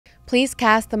Please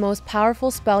cast the most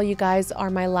powerful spell, you guys are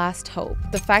my last hope.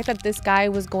 The fact that this guy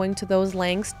was going to those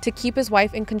lengths to keep his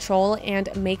wife in control and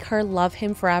make her love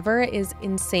him forever is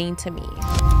insane to me.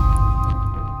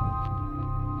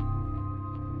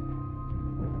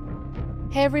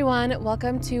 Hey everyone,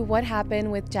 welcome to What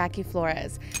Happened with Jackie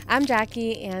Flores. I'm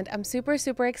Jackie and I'm super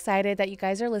excited that you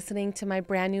guys are listening to my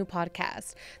brand new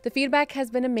podcast. The feedback has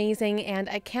been amazing and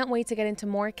I can't wait to get into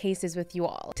more cases with you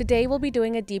all. Today we'll be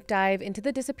doing a deep dive into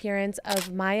the disappearance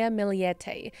of Maya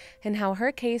Millete and how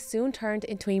her case soon turned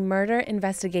into a murder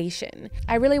investigation.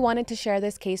 I really wanted to share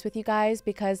this case with you guys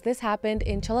because this happened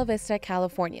in Chula Vista,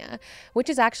 California, which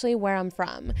is actually where I'm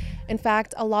from. In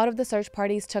fact, a lot of the search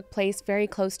parties took place very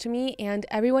close to me and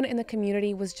everyone in the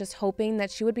community was just hoping that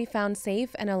she would be found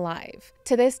safe and alive.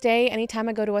 To this day, anytime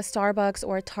I go to a Starbucks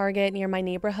or a Target near my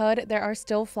neighborhood, there are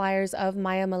still flyers of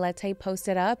Maya Millete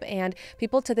posted up and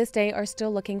people to this day are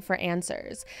still looking for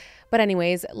answers. But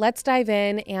anyways, let's dive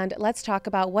in and let's talk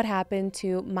about what happened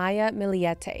to Maya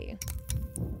Millete.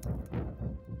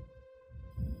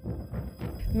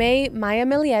 Maya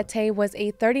Millete was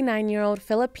a 39-year-old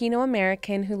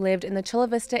Filipino-American who lived in the Chula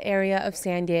Vista area of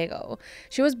San Diego.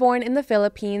 She was born in the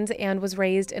Philippines and was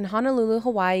raised in Honolulu,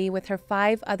 Hawaii with her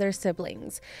 5 other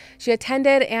siblings. She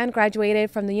attended and graduated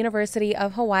from the University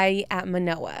of Hawaii at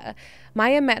Manoa.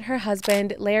 Maya met her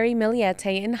husband, Larry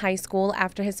Millete, in high school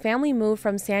after his family moved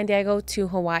from San Diego to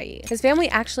Hawaii. His family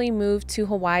actually moved to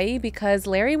Hawaii because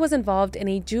Larry was involved in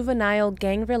a juvenile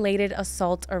gang-related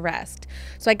assault arrest.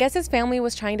 So I guess his family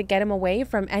was trying to get him away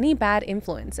from any bad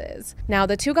influences. Now,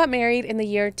 the two got married in the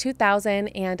year 2000,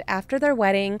 and after their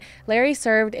wedding, Larry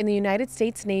served in the United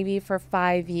States Navy for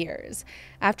 5 years.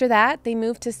 After that, they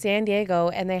moved to San Diego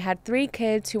and they had 3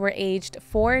 kids who were aged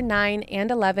 4, 9, and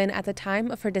 11 at the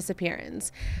time of her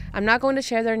disappearance. I'm not going to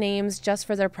share their names just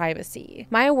for their privacy.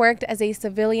 Maya worked as a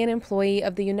civilian employee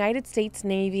of the United States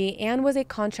Navy and was a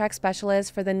contract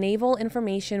specialist for the Naval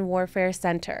Information Warfare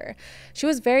Center. She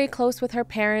was very close with her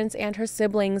parents and her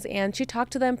siblings and she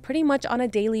talked to them pretty much on a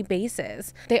daily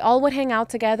basis. They all would hang out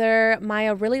together.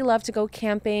 Maya really loved to go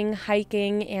camping,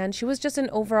 hiking, and she was just an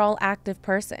overall active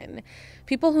person.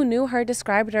 People who knew her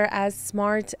described her as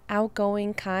smart,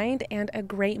 outgoing, kind, and a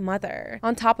great mother.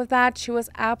 On top of that, she was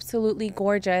absolutely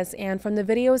gorgeous, and from the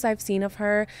videos I've seen of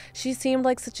her, she seemed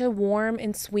like such a warm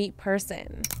and sweet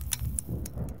person.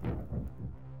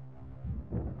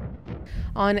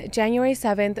 On January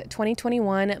 7th,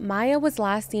 2021, Maya was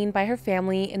last seen by her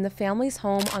family in the family's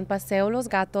home on Paseo Los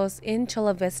Gatos in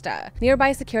Chula Vista.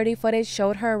 Nearby security footage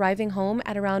showed her arriving home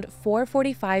at around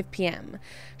 4:45 p.m.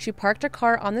 She parked her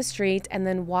car on the street and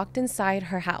then walked inside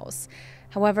her house.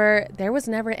 However, there was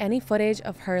never any footage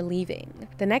of her leaving.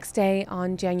 The next day,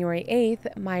 on January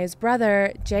 8th, Maya's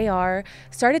brother, JR,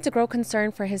 started to grow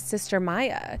concerned for his sister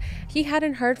Maya. He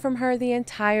hadn't heard from her the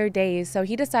entire day, so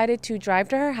he decided to drive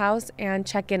to her house and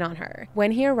check in on her.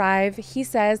 When he arrived, he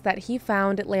says that he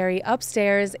found Larry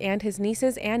upstairs and his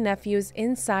nieces and nephews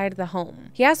inside the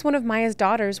home. He asked one of Maya's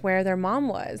daughters where their mom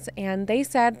was, and they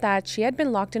said that she had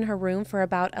been locked in her room for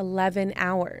about 11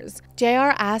 hours.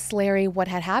 JR asked Larry what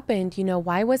had happened,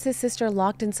 why was his sister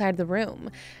locked inside the room?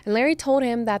 And Larry told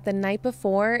him that the night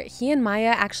before, he and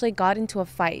Maya actually got into a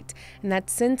fight, and that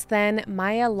since then,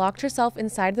 Maya locked herself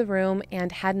inside the room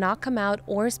and had not come out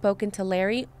or spoken to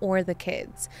Larry or the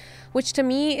kids. Which to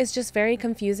me is just very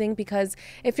confusing because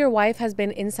if your wife has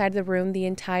been inside the room the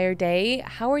entire day,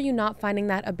 how are you not finding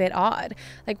that a bit odd?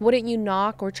 Like, wouldn't you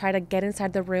knock or try to get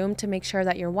inside the room to make sure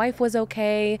that your wife was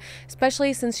okay,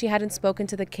 especially since she hadn't spoken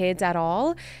to the kids at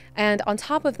all? And on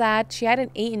top of that, she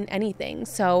hadn't eaten anything,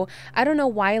 so I don't know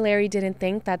why Larry didn't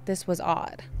think that this was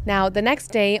odd. Now, the next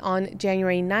day, on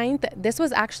January 9th, this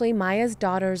was actually Maya's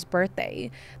daughter's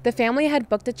birthday. The family had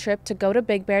booked a trip to go to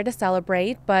Big Bear to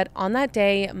celebrate, but on that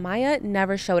day, Maya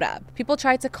never showed up. People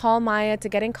tried to call Maya to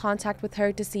get in contact with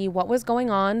her to see what was going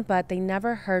on, but they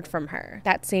never heard from her.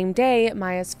 That same day,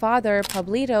 Maya's father,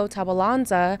 Pablito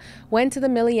Tabalanza, went to the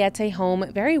Millete home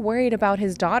very worried about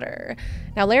his daughter.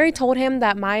 Now, Larry told him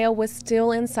that Maya was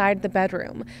still inside the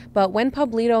bedroom, but when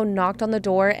Pablito knocked on the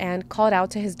door and called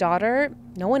out to his daughter,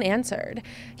 no one answered.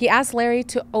 He asked Larry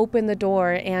to open the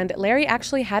door, and Larry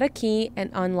actually had a key and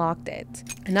unlocked it.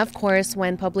 And of course,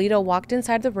 when Pablito walked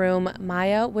inside the room,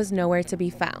 Maya was nowhere to be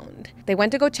found. They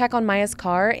went to go check on Maya's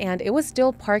car, and it was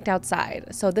still parked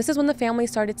outside. So this is when the family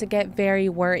started to get very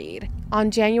worried. On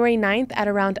January 9th at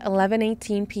around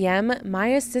 11:18 p.m.,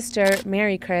 Maya's sister,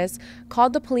 Mary Chris,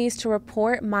 called the police to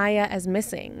report Maya as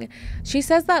missing. She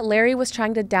says that Larry was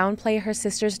trying to downplay her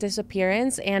sister's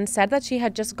disappearance and said that she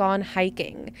had just gone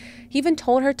hiking. He even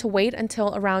told her to wait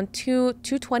until around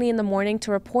 2:20 in the morning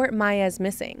to report Maya as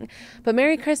missing. But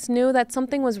Mary Chris knew that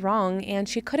something was wrong and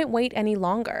she couldn't wait any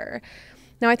longer.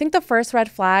 Now, I think the first red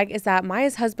flag is that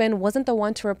Maya's husband wasn't the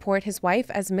one to report his wife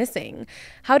as missing.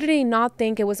 How did he not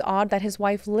think it was odd that his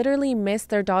wife literally missed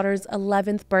their daughter's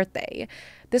 11th birthday?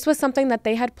 This was something that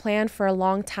they had planned for a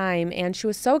long time, and she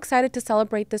was so excited to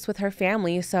celebrate this with her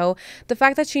family. So the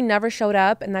fact that she never showed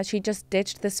up and that she just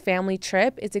ditched this family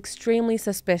trip is extremely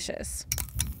suspicious.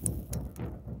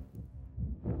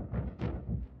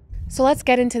 So let's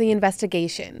get into the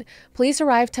investigation. Police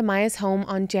arrived to Maya's home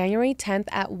on January 10th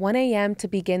at 1 a.m. to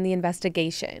begin the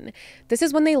investigation. This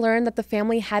is when they learned that the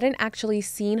family hadn't actually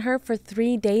seen her for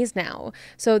 3 days now.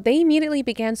 So they immediately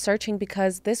began searching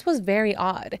because this was very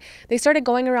odd. They started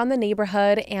going around the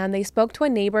neighborhood and they spoke to a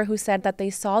neighbor who said that they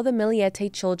saw the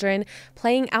Millete children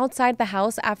playing outside the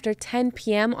house after 10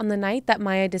 p.m. on the night that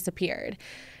Maya disappeared.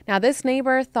 Now, this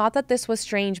neighbor thought that this was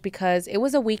strange because it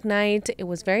was a weeknight, it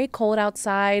was very cold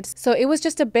outside, so it was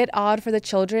just a bit odd for the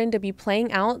children to be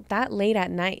playing out that late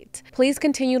at night. Police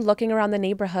continued looking around the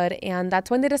neighborhood, and that's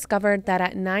when they discovered that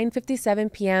at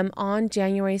 9:57 p.m. on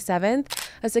January 7th,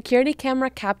 a security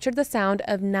camera captured the sound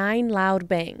of 9 loud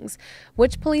bangs,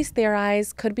 which police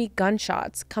theorize could be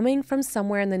gunshots coming from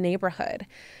somewhere in the neighborhood.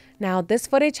 Now, this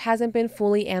footage hasn't been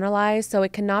fully analyzed, so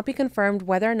it cannot be confirmed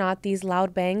whether or not these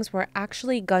loud bangs were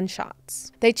actually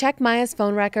gunshots. They checked Maya's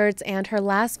phone records, and her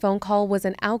last phone call was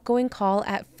an outgoing call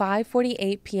at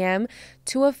 5:48 p.m.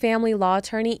 to a family law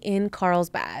attorney in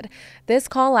Carlsbad. This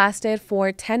call lasted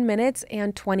for 10 minutes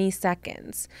and 20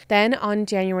 seconds. Then, on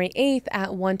January 8th at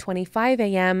 1:25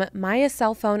 a.m., Maya's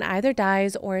cell phone either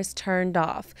dies or is turned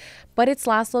off, but its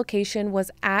last location was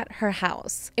at her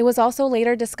house. It was also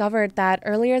later discovered that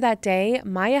earlier that day,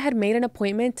 Maya had made an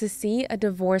appointment to see a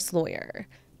divorce lawyer.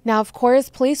 Now, of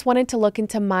course, police wanted to look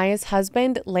into Maya's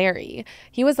husband, Larry.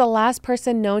 He was the last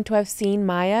person known to have seen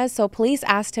Maya, so police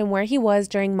asked him where he was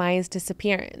during Maya's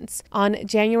disappearance. On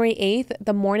January 8th,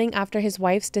 the morning after his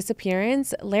wife's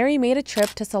disappearance, Larry made a trip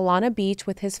to Solana Beach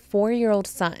with his 4-year-old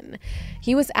son.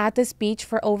 He was at this beach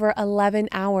for over 11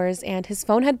 hours, and his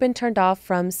phone had been turned off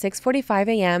from 6:45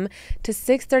 a.m. to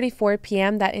 6:34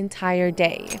 p.m. that entire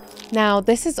day. Now,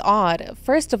 this is odd.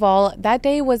 First of all, that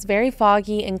day was very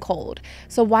foggy and cold,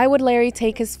 so why would Larry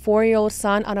take his 4-year-old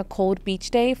son on a cold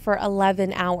beach day for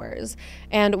 11 hours?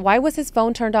 And why was his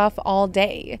phone turned off all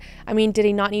day? I mean, did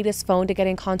he not need his phone to get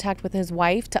in contact with his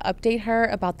wife to update her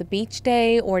about the beach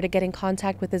day or to get in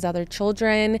contact with his other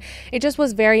children? It just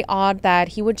was very odd that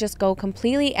he would just go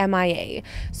completely MIA.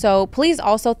 So police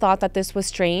also thought that this was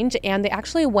strange, and they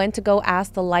actually went to go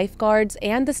ask the lifeguards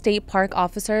and the state park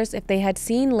officers if they had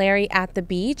seen Larry at the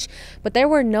beach, but there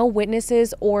were no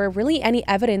witnesses or really any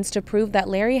evidence to prove that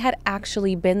Larry had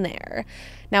actually been there.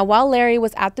 Now, while Larry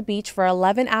was at the beach for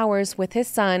 11 hours with his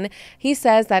son, he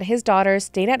says that his daughter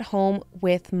stayed at home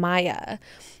with Maya.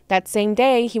 That same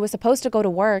day, he was supposed to go to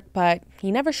work, but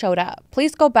he never showed up.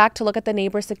 Police go back to look at the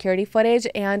neighbor's security footage,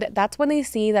 and that's when they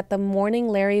see that the morning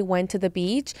Larry went to the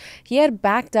beach, he had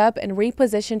backed up and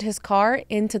repositioned his car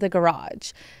into the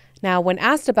garage. Now, when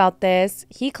asked about this,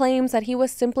 he claims that he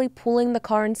was simply pulling the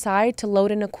car inside to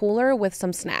load in a cooler with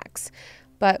some snacks.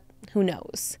 But who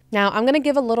knows? Now, I'm going to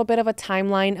give a little bit of a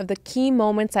timeline of the key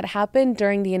moments that happened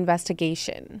during the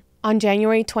investigation. On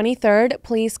January 23rd,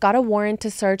 police got a warrant to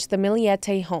search the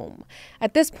Millete home.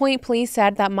 At this point, police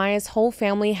said that Maya's whole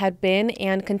family had been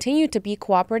and continued to be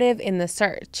cooperative in the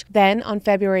search. Then, on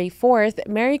February 4th,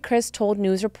 Mary Chris told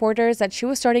news reporters that she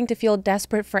was starting to feel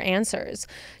desperate for answers.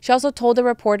 She also told the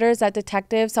reporters that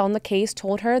detectives on the case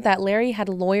told her that Larry had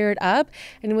lawyered up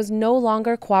and was no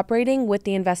longer cooperating with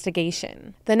the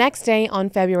investigation. The next day, on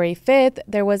February 5th,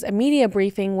 there was a media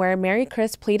briefing where Mary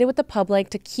Chris pleaded with the public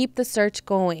to keep the search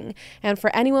going and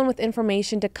for anyone with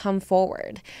information to come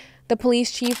forward. The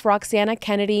police chief, Roxana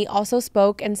Kennedy, also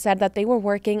spoke and said that they were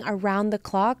working around the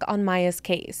clock on Maya's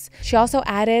case. She also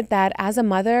added that as a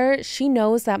mother, she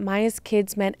knows that Maya's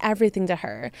kids meant everything to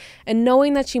her, and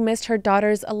knowing that she missed her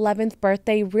daughter's 11th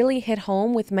birthday really hit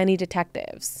home with many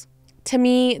detectives. To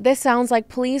me, this sounds like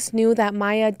police knew that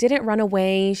Maya didn't run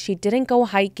away, she didn't go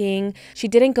hiking, she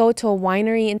didn't go to a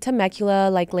winery in Temecula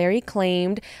like Larry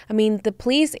claimed. I mean, the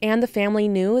police and the family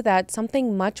knew that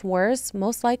something much worse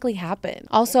most likely happened.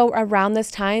 Also, around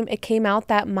this time, it came out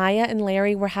that Maya and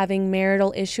Larry were having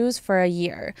marital issues for a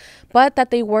year, but that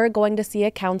they were going to see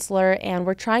a counselor and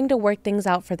were trying to work things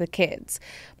out for the kids.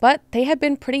 But they had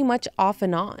been pretty much off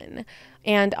and on.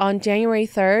 And on January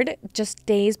 3rd, just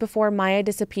days before Maya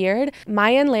disappeared,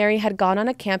 Maya and Larry had gone on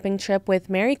a camping trip with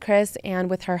Mary Chris and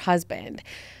with her husband.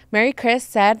 Mary Chris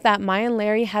said that Maya and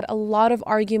Larry had a lot of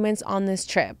arguments on this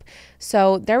trip,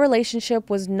 so their relationship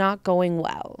was not going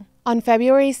well. On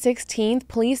February 16th,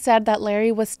 police said that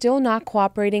Larry was still not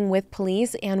cooperating with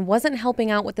police and wasn't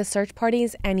helping out with the search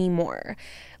parties anymore.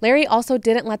 Larry also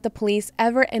didn't let the police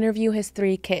ever interview his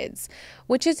 3 kids,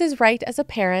 which is his right as a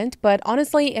parent, but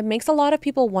honestly, it makes a lot of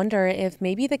people wonder if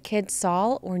maybe the kids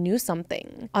saw or knew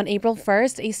something. On April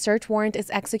 1st, a search warrant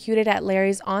is executed at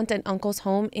Larry's aunt and uncle's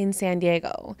home in San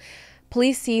Diego.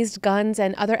 Police seized guns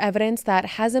and other evidence that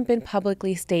hasn't been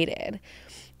publicly stated.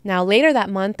 Now, later that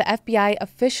month, the FBI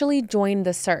officially joined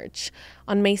the search.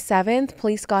 On May 7th,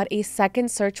 police got a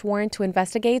second search warrant to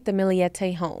investigate the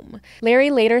Millete home. Larry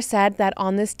later said that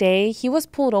on this day, he was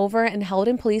pulled over and held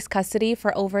in police custody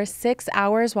for over 6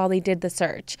 hours while they did the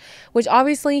search, which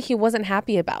obviously he wasn't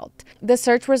happy about. The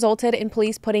search resulted in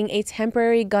police putting a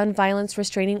temporary gun violence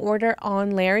restraining order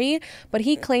on Larry, but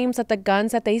he claims that the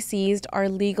guns that they seized are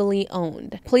legally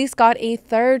owned. Police got a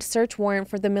third search warrant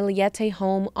for the Millete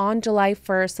home on July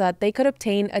 1st so that they could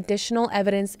obtain additional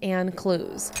evidence and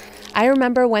clues. I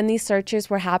remember when these searches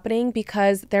were happening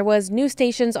because there was news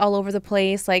stations all over the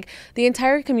place. Like, the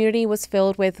entire community was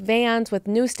filled with vans, with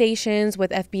news stations,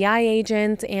 with FBI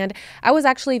agents, and I was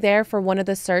actually there for one of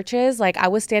the searches. Like, I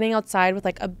was standing outside with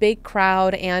like a big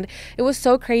crowd, and it was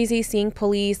so crazy seeing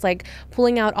police like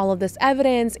pulling out all of this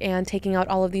evidence and taking out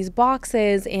all of these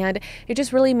boxes, and it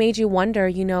just really made you wonder,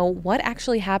 you know, what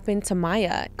actually happened to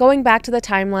Maya. Going back to the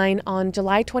timeline, on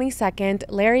July 22nd,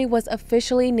 Larry was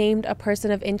officially named a person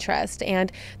of interest,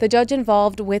 and the judge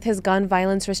involved with his gun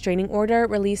violence restraining order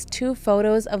released 2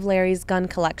 photos of Larry's gun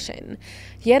collection.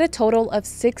 He had a total of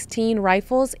 16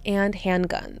 rifles and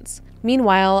handguns.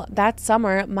 Meanwhile, that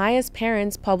summer, Maya's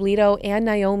parents, Pablito and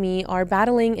Naomi, are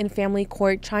battling in family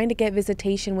court trying to get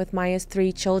visitation with Maya's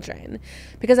 3 children.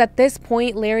 Because at this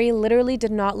point, Larry literally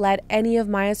did not let any of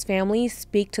Maya's family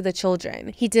speak to the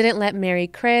children. He didn't let Mary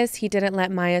Chris, he didn't let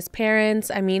Maya's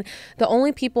parents. I mean, the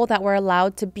only people that were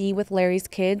allowed to be with Larry's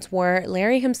kids were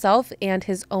Larry himself and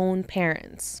his own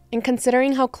parents. And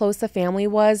considering how close the family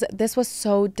was, this was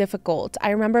so difficult.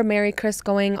 I remember Mary Chris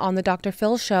going on the Dr.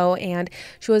 Phil show, and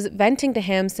she was venting to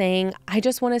him saying, I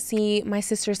just want to see my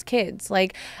sister's kids.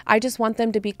 Like, I just want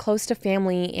them to be close to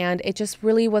family. And it just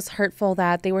really was hurtful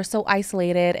that they were so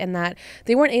isolated and that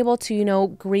they weren't able to, you know,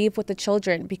 grieve with the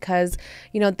children because,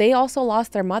 you know, they also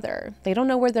lost their mother. They don't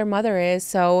know where their mother is.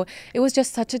 So it was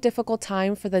just such a difficult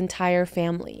time for the entire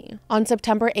family. On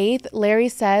September 8th, Larry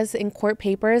says in court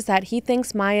papers that he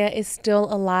thinks Maya is still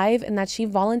alive and that she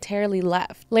voluntarily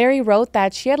left. Larry wrote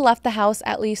that she had left the house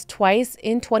at least twice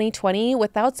in 2020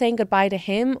 without saying goodbye to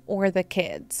him or the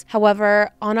kids. However,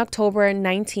 on October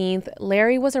 19th,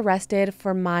 Larry was arrested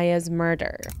for Maya's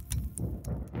murder.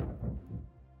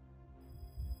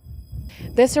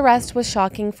 This arrest was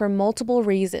shocking for multiple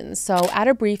reasons, so at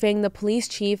a briefing, the police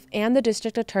chief and the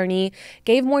district attorney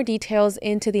gave more details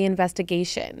into the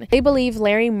investigation. They believe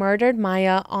Larry murdered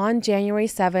Maya on January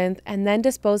 7th and then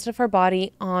disposed of her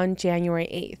body on January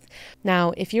 8th.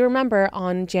 Now, if you remember,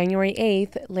 on January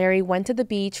 8th, Larry went to the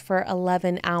beach for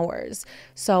 11 hours.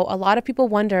 So a lot of people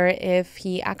wonder if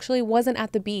he actually wasn't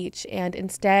at the beach and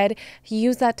instead he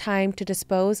used that time to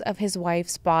dispose of his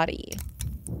wife's body.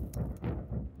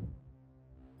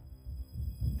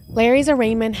 Larry's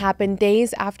arraignment happened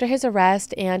days after his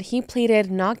arrest, and he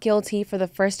pleaded not guilty for the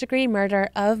first-degree murder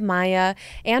of Maya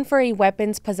and for a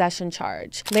weapons possession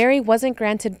charge. Larry wasn't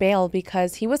granted bail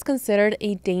because he was considered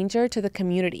a danger to the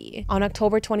community. On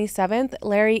October 27th,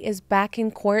 Larry is back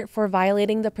in court for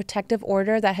violating the protective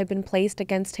order that had been placed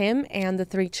against him and the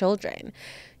 3 children.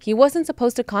 He wasn't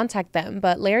supposed to contact them,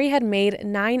 but Larry had made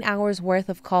 9 hours worth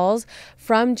of calls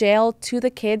from jail to the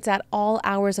kids at all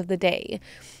hours of the day.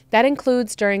 That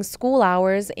includes during school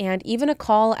hours and even a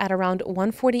call at around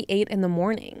 1:48 in the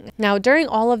morning. Now, during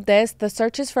all of this, the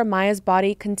searches for Maya's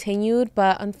body continued,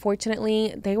 but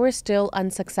unfortunately, they were still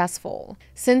unsuccessful.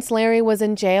 Since Larry was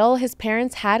in jail, his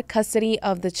parents had custody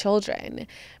of the children.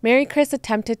 Mary Chris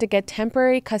attempted to get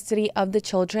temporary custody of the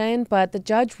children, but the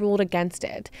judge ruled against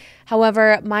it.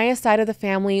 However, Maya's side of the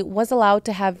family was allowed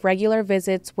to have regular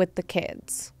visits with the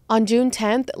kids. On June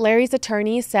 10th, Larry's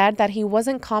attorney said that he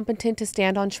wasn't competent to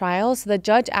stand on trial, so the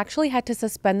judge actually had to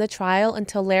suspend the trial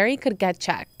until Larry could get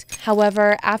checked.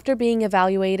 However, after being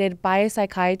evaluated by a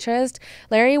psychiatrist,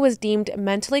 Larry was deemed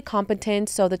mentally competent,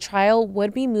 so the trial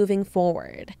would be moving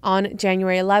forward. On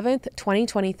January 11th,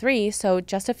 2023, so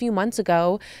just a few months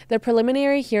ago, the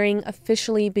preliminary hearing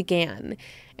officially began.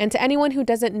 And to anyone who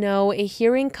doesn't know, a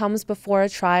hearing comes before a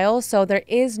trial, so there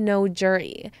is no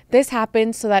jury. This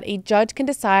happens so that a judge can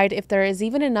decide if there is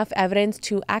even enough evidence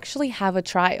to actually have a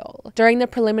trial. During the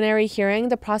preliminary hearing,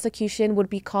 the prosecution would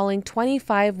be calling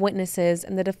 25 witnesses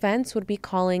and the defense would be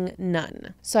calling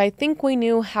none. So I think we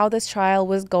knew how this trial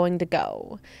was going to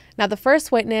go. Now, the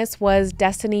first witness was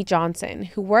Destiny Johnson,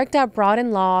 who worked at Broad &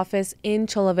 Law office in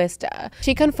Chula Vista.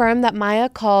 She confirmed that Maya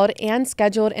called and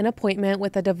scheduled an appointment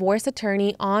with a divorce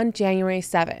attorney on January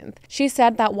 7th. She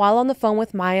said that while on the phone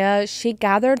with Maya, she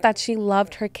gathered that she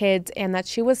loved her kids and that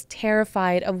she was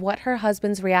terrified of what her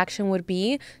husband's reaction would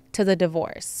be to the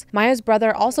divorce. Maya's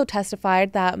brother also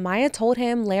testified that Maya told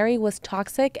him Larry was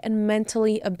toxic and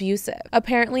mentally abusive.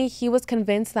 Apparently, he was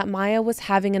convinced that Maya was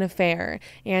having an affair,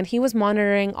 and he was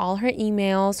monitoring all her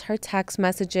emails, her text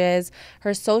messages,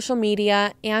 her social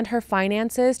media, and her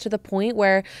finances to the point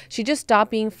where she just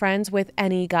stopped being friends with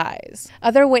any guys.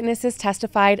 Other witnesses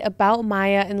testified about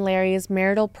Maya and Larry's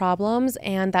marital problems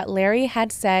and that Larry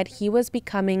had said he was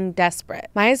becoming desperate.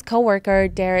 Maya's co-worker,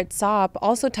 Darren Sopp,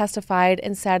 also testified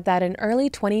and said that in early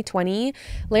 2020,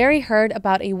 Larry heard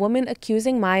about a woman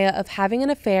accusing Maya of having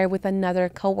an affair with another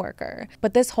coworker.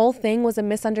 But this whole thing was a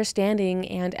misunderstanding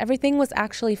and everything was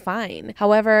actually fine.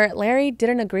 However, Larry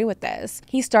didn't agree with this.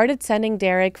 He started sending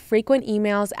Derek frequent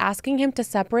emails asking him to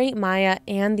separate Maya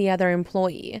and the other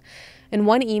employee. In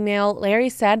one email, Larry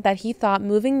said that he thought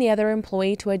moving the other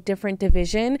employee to a different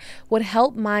division would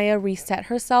help Maya reset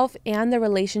herself and the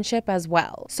relationship as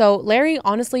well. So Larry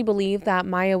honestly believed that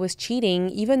Maya was cheating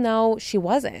even though she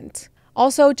wasn't.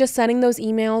 Also, just sending those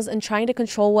emails and trying to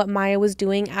control what Maya was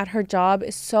doing at her job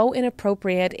is so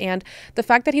inappropriate, and the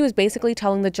fact that he was basically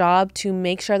telling the job to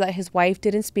make sure that his wife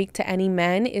didn't speak to any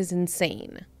men is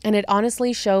insane. And it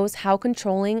honestly shows how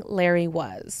controlling Larry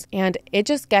was. And it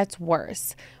just gets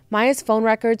worse. Maya's phone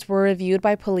records were reviewed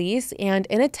by police, and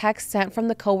in a text sent from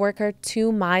the coworker to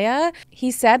Maya,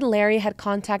 he said Larry had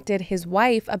contacted his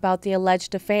wife about the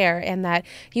alleged affair and that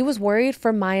he was worried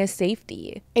for Maya's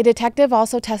safety. A detective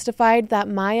also testified that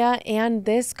Maya and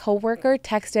this coworker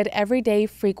texted every day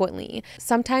frequently,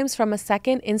 sometimes from a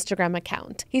second Instagram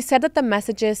account. He said that the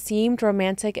messages seemed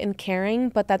romantic and caring,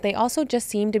 but that they also just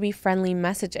seemed to be friendly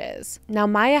messages. Now,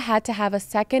 Maya had to have a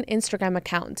second Instagram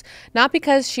account, not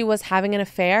because she was having an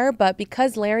affair, but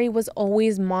because Larry was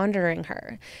always monitoring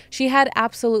her. She had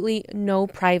absolutely no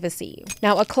privacy.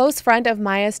 Now, a close friend of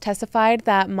Maya's testified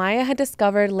that Maya had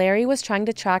discovered Larry was trying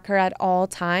to track her at all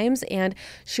times, and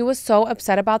she was so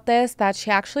upset about this that she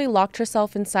actually locked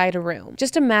herself inside a room.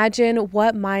 Just imagine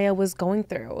what Maya was going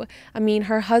through. I mean,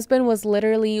 her husband was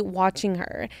literally watching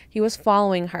her. He was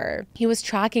following her. He was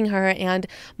tracking her and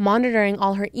monitoring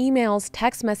all her emails,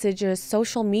 text messages,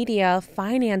 social media,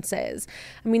 finances.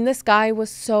 I mean, this guy was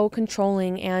so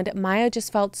controlling, and Maya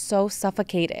just felt so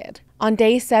suffocated. On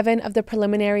day 7 of the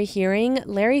preliminary hearing,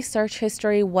 Larry's search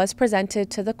history was presented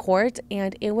to the court,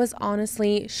 and it was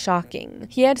honestly shocking.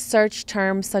 He had searched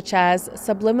terms such as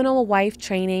subliminal wife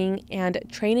training and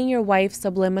training your wife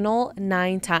subliminal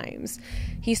 9 times.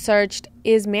 He searched,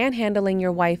 is manhandling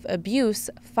your wife abuse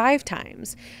 5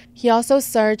 times. He also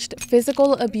searched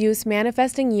physical abuse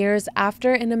manifesting years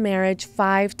after in a marriage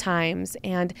 5 times,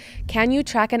 and can you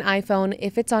track an iPhone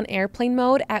if it's on airplane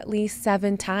mode at least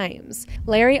 7 times.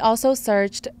 Larry also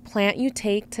searched plant you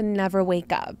take to never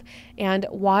wake up and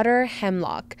water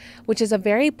hemlock, which is a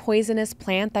very poisonous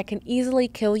plant that can easily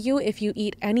kill you if you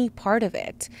eat any part of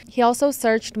it. He also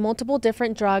searched multiple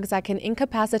different drugs that can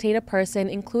incapacitate a person,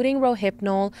 including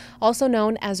Rohypnol, also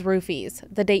known as roofies,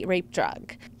 the date rape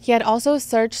drug. He had also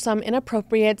searched some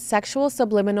inappropriate sexual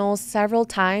subliminals several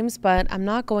times, but I'm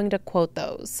not going to quote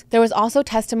those. There was also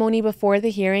testimony before the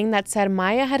hearing that said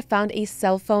Maya had found a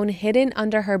cell phone hidden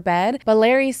under her bed, but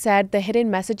Larry said the hidden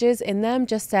messages in them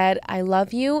just said, "I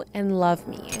love you" and "love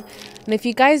me." And if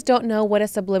you guys don't know what a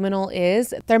subliminal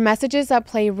is, they're messages that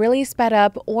play really sped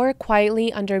up or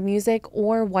quietly under music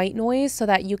or white noise so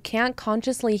that you can't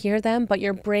consciously hear them, but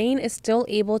your brain is still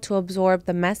able to absorb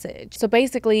the message. So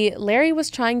basically, Larry was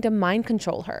trying to mind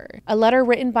control her. A letter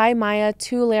written by Maya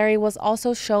to Larry was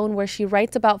also shown where she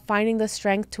writes about finding the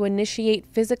strength to initiate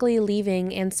physically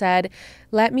leaving and said,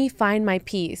 "Let me find my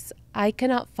peace. I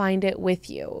cannot find it with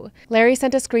you. Larry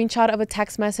sent a screenshot of a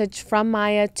text message from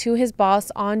Maya to his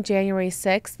boss on January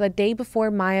 6th, the day before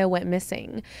Maya went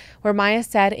missing, where Maya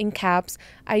said in caps,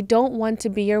 "I don't want to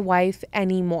be your wife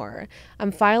anymore.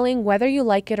 I'm filing whether you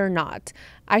like it or not.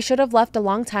 I should have left a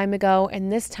long time ago, and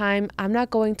this time I'm not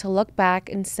going to look back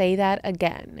and say that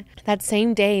again." That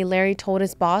same day, Larry told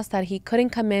his boss that he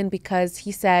couldn't come in because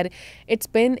he said, "It's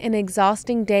been an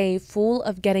exhausting day full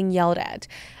of getting yelled at.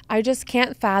 I just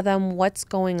can't fathom what's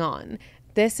going on.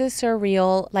 This is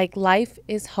surreal, like life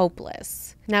is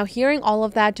hopeless." Now, hearing all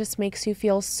of that just makes you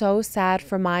feel so sad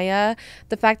for Maya.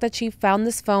 The fact that she found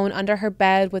this phone under her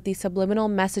bed with these subliminal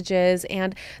messages,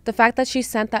 and the fact that she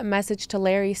sent that message to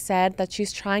Larry said that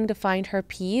she's trying to find her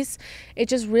peace, it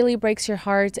just really breaks your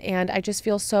heart, and I just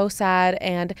feel so sad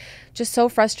and just so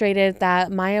frustrated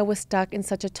that Maya was stuck in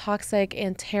such a toxic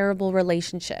and terrible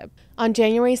relationship. On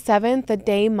January 7th, the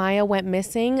day Maya went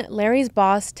missing, Larry's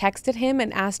boss texted him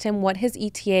and asked him what his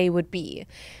ETA would be.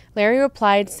 Larry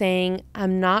replied saying,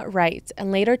 "I'm not right," and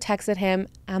later texted him,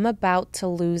 "I'm about to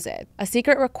lose it." A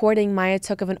secret recording Maya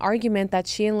took of an argument that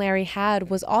she and Larry had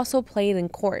was also played in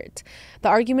court. The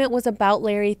argument was about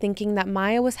Larry thinking that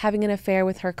Maya was having an affair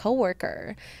with her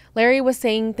coworker. Larry was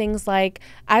saying things like,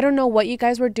 "I don't know what you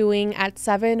guys were doing at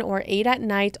 7 or 8 at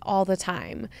night all the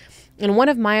time." And one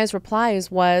of Maya's replies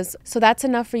was, "So that's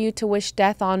enough for you to wish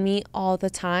death on me all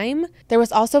the time?" There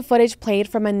was also footage played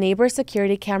from a neighbor's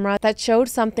security camera that showed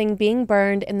something being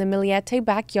burned in the Millete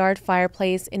backyard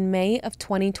fireplace in May of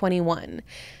 2021.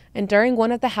 And during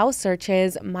one of the house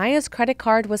searches, Maya's credit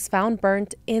card was found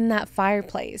burnt in that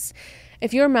fireplace.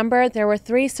 If you remember, there were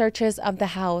 3 searches of the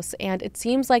house, and it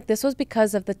seems like this was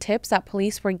because of the tips that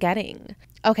police were getting.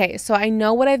 Okay, so I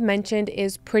know what I've mentioned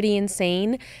is pretty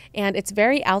insane, and it's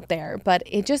very out there, but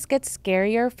it just gets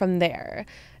scarier from there.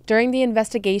 During the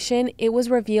investigation, it was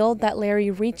revealed that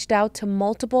Larry reached out to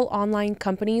multiple online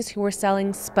companies who were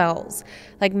selling spells,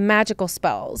 like magical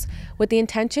spells, with the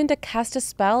intention to cast a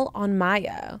spell on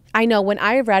Maya. I know, when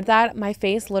I read that, my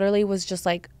face literally was just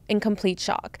like in complete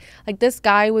shock. Like, this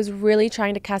guy was really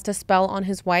trying to cast a spell on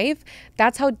his wife.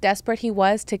 That's how desperate he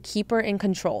was to keep her in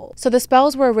control. So the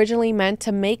spells were originally meant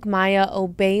to make Maya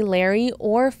obey Larry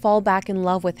or fall back in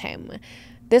love with him.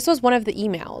 This was one of the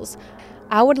emails.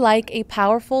 "I would like a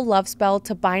powerful love spell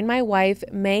to bind my wife,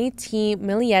 Maya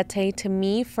Millete, to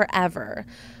me forever.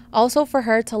 Also for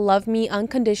her to love me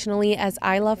unconditionally as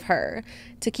I love her,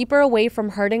 to keep her away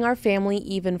from hurting our family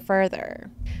even further.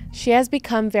 She has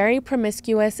become very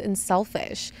promiscuous and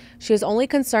selfish. She is only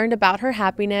concerned about her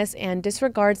happiness and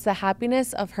disregards the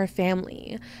happiness of her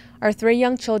family. Our 3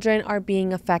 young children are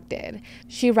being affected.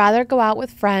 She'd rather go out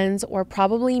with friends or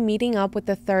probably meeting up with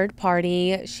a third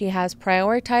party. She has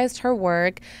prioritized her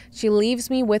work. She leaves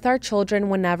me with our children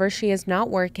whenever she is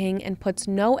not working and puts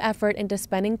no effort into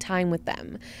spending time with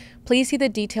them. Please see the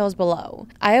details below.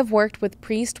 I have worked with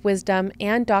Priest Wisdom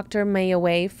and Dr.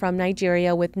 Mayowe from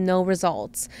Nigeria with no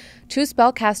results. 2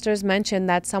 spellcasters mentioned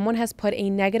that someone has put a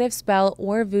negative spell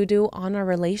or voodoo on our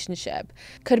relationship.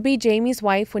 Could be Jamie's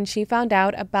wife when she found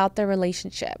out about their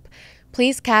relationship.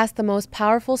 Please cast the most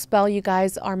powerful spell, you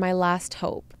guys are my last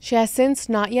hope. She has since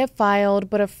not yet filed,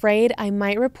 but afraid I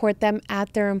might report them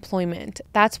at their employment.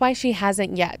 That's why she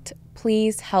hasn't yet.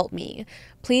 Please help me.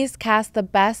 Please cast the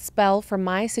best spell for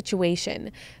my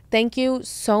situation. Thank you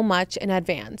so much in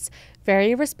advance.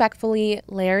 Very respectfully,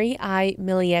 Larry I.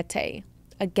 Millete."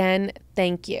 Again,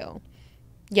 thank you.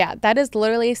 Yeah, that is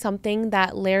literally something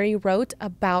that Larry wrote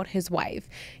about his wife.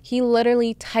 He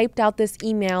literally typed out this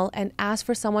email and asked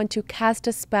for someone to cast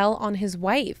a spell on his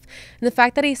wife. And the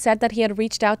fact that he said that he had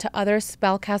reached out to other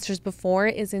spellcasters before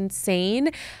is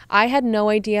insane. I had no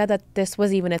idea that this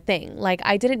was even a thing. Like,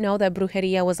 I didn't know that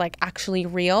brujeria was like actually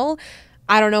real.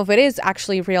 I don't know if it is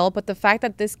actually real, but the fact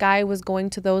that this guy was going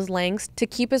to those lengths to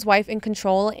keep his wife in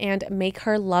control and make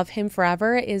her love him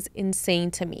forever is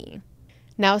insane to me.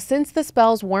 Now, since the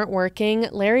spells weren't working,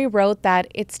 Larry wrote that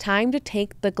it's time to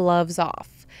take the gloves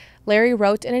off. Larry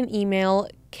wrote in an email,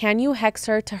 "Can you hex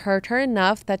her to hurt her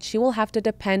enough that she will have to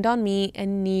depend on me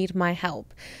and need my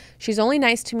help? She's only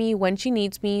nice to me when she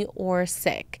needs me or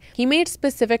sick." He made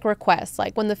specific requests,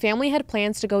 like when the family had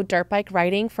plans to go dirt bike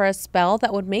riding for a spell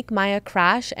that would make Maya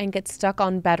crash and get stuck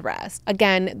on bed rest.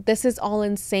 Again, this is all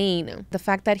insane. The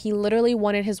fact that he literally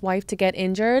wanted his wife to get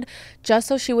injured just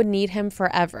so she would need him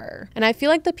forever. And I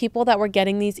feel like the people that were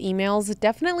getting these emails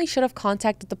definitely should have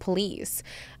contacted the police.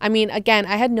 I mean, again,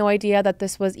 I had no idea that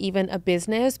this was even a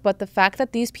business, but the fact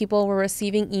that these people were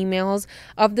receiving emails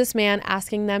of this man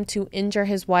asking them to injure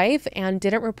his wife, life and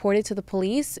didn't report it to the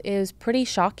police is pretty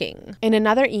shocking. In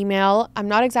another email, I'm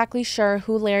not exactly sure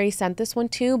who Larry sent this one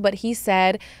to, but he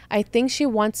said, "I think she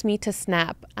wants me to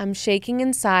snap. I'm shaking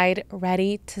inside,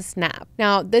 ready to snap."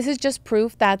 Now, this is just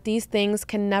proof that these things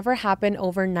can never happen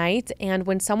overnight, and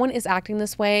when someone is acting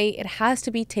this way, it has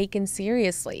to be taken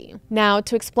seriously. Now,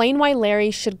 to explain why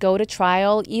Larry should go to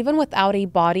trial, even without a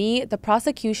body, the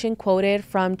prosecution quoted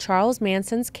from Charles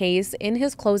Manson's case in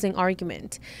his closing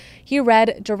argument. He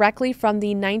read directly from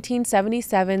the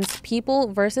 1977's People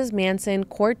v. Manson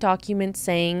court document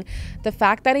saying, "The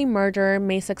fact that a murderer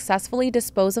may successfully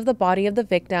dispose of the body of the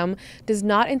victim does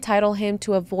not entitle him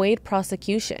to avoid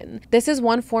prosecution. This is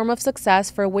one form of success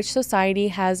for which society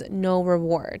has no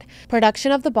reward.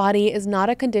 Production of the body is not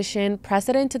a condition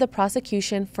precedent to the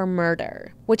prosecution for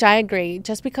murder." Which I agree,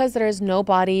 just because there is no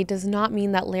body does not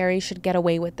mean that Larry should get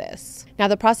away with this. Now,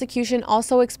 the prosecution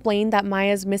also explained that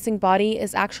Maya's missing body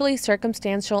is actually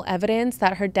circumstantial evidence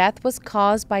that her death was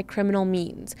caused by criminal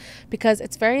means, because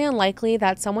it's very unlikely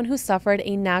that someone who suffered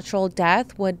a natural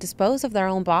death would dispose of their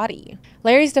own body.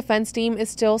 Larry's defense team is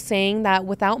still saying that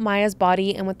without Maya's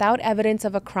body and without evidence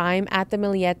of a crime at the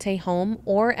Millete home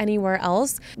or anywhere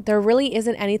else, there really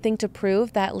isn't anything to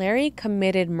prove that Larry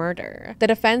committed murder. The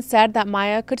defense said that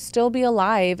Maya could still be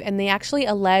alive, and they actually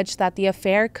alleged that the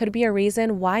affair could be a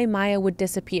reason why Maya would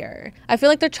disappear. I feel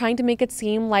like they're trying to make it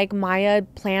seem like Maya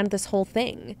planned this whole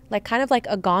thing, like kind of like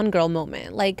a Gone Girl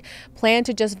moment, like planned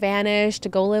to just vanish, to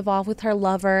go live off with her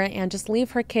lover and just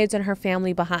leave her kids and her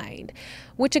family behind,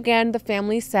 which again, the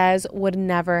family says would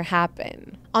never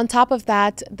happen. On top of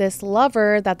that, this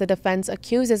lover that the defense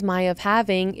accuses Maya of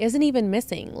having isn't even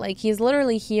missing. Like, he's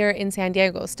literally here in San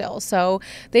Diego still. So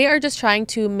they are just trying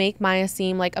to make Maya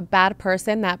seem like a bad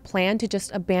person that planned to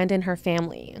just abandon her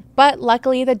family. But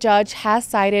luckily, the judge has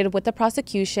sided with the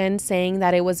prosecution, saying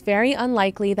that it was very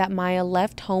unlikely that Maya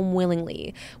left home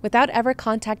willingly, without ever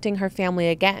contacting her family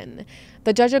again.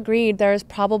 The judge agreed there is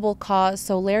probable cause,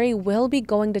 so Larry will be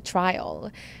going to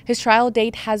trial. His trial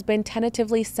date has been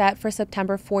tentatively set for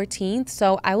September 14th,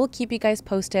 so I will keep you guys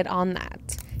posted on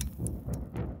that.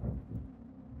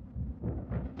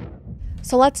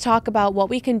 So let's talk about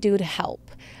what we can do to help.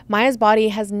 Maya's body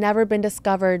has never been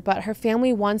discovered, but her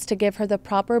family wants to give her the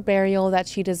proper burial that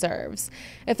she deserves.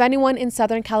 If anyone in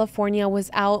Southern California was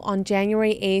out on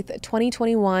January 8th,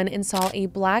 2021 and saw a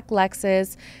black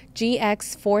Lexus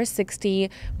GX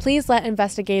 460, please let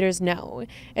investigators know.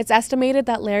 It's estimated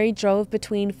that Larry drove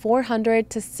between 400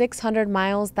 to 600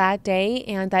 miles that day,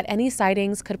 and that any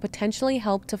sightings could potentially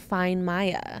help to find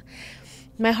Maya.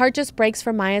 My heart just breaks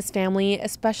for Maya's family,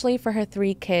 especially for her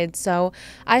 3 kids, so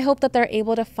I hope that they're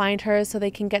able to find her so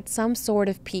they can get some sort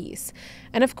of peace.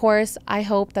 And of course, I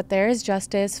hope that there is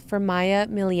justice for Maya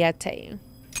Millete.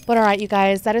 But alright, you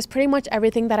guys, that is pretty much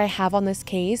everything that I have on this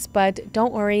case, but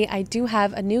don't worry, I do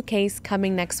have a new case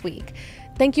coming next week.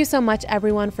 Thank you so much,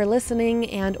 everyone, for listening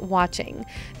and watching.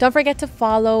 Don't forget to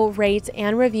follow, rate,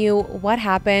 and review What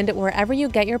Happened wherever you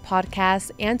get your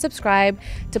podcasts, and subscribe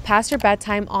to Past Your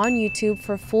Bedtime on YouTube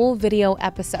for full video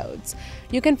episodes.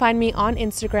 You can find me on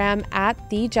Instagram at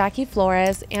Jackie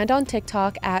Flores and on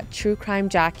TikTok at True Crime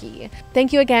Jackie.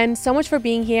 Thank you again so much for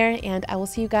being here, and I will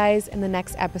see you guys in the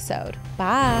next episode.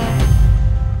 Bye!